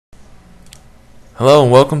Hello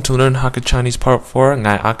and welcome to Learn Hakka Chinese Part 4,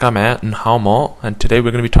 Ngai Hakka and How Mo, and today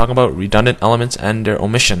we're going to be talking about redundant elements and their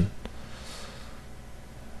omission.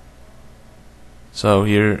 So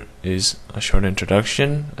here is a short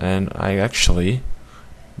introduction, and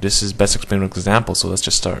this is best explained with example, so let's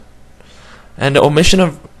just start. And the omission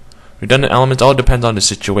of redundant elements all depends on the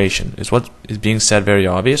situation. Is what is being said very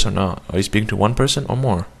obvious or not? Are you speaking to one person or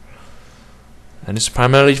more? And it's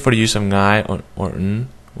primarily for the use of ngai or n,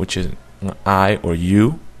 which is I or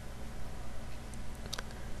you.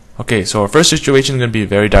 Okay, so our first situation is going to be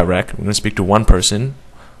very direct. We're going to speak to one person,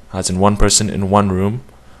 as in one person in one room.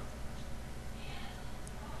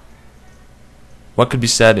 What could be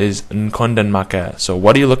said is nkondan maka. So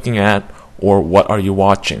what are you looking at, or what are you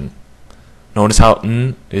watching? Notice how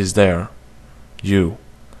n is there. You.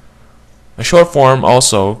 A short form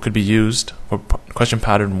also could be used for question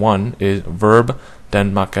pattern 1 is verb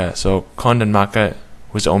den maka. So kondan maka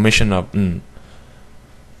was the omission of n.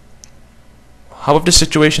 How if the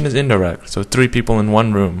situation is indirect? So 3 people in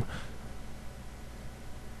one room.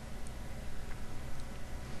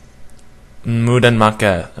 Mu den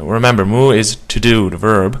maka. Remember, mu is to do, the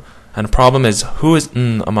verb, and the problem is who is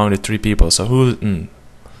n among the 3 people. So who is n?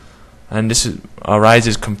 And this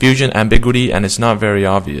arises confusion, ambiguity, and it's not very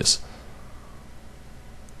obvious.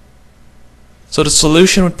 So the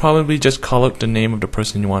solution would probably just call out the name of the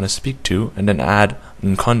person you want to speak to, and then add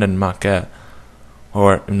nkondan maka,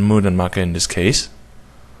 or nmudan maka in this case.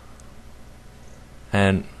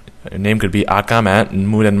 And your name could be Akame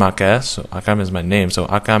nmudan maka. So Akame is my name, so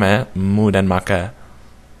Akame nmudan maka.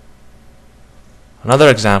 Another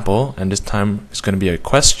example, and this time it's going to be a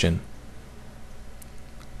question.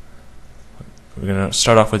 We're going to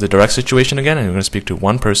start off with the direct situation again, and we're going to speak to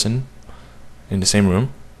one person in the same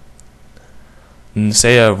room.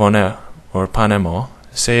 Nseya vone or panemo.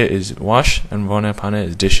 Seya is wash and vone pane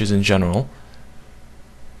is dishes in general.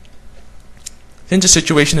 Since the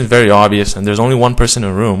situation is very obvious and there's only one person in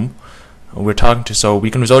a room we're talking to, so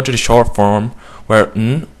we can resort to the short form where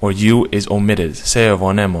n or you is omitted. Seya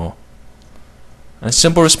vonemo. And a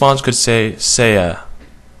simple response could say seya.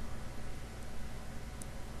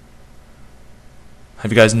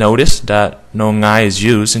 Have you guys noticed that no ngai is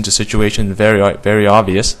used since the situation is very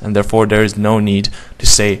obvious, and therefore there is no need to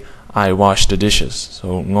say I wash the dishes.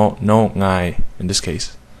 So no ngai in this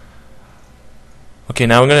case. Okay,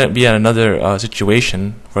 now we're going to be at another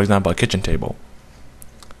situation, for example, a kitchen table.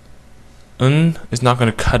 N is not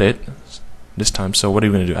going to cut it this time, so what are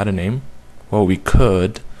we going to do? Add a name? Well, we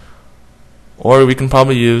could. Or we can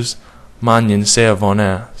probably use manyin seya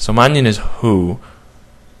vone. So manyin is who.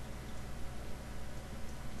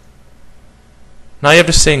 Now you have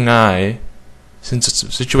to say ngai, since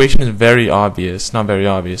the situation is very obvious, not very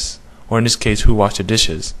obvious, or in this case, who washed the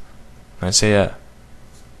dishes. I say yeah.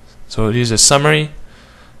 So here's a summary,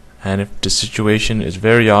 and if the situation is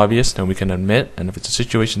very obvious, then we can omit, and if it's a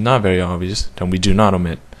situation not very obvious, then we do not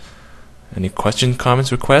omit. Any questions,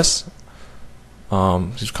 comments, requests?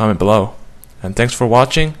 Just comment below. And thanks for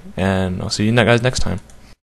watching, and I'll see you guys next time.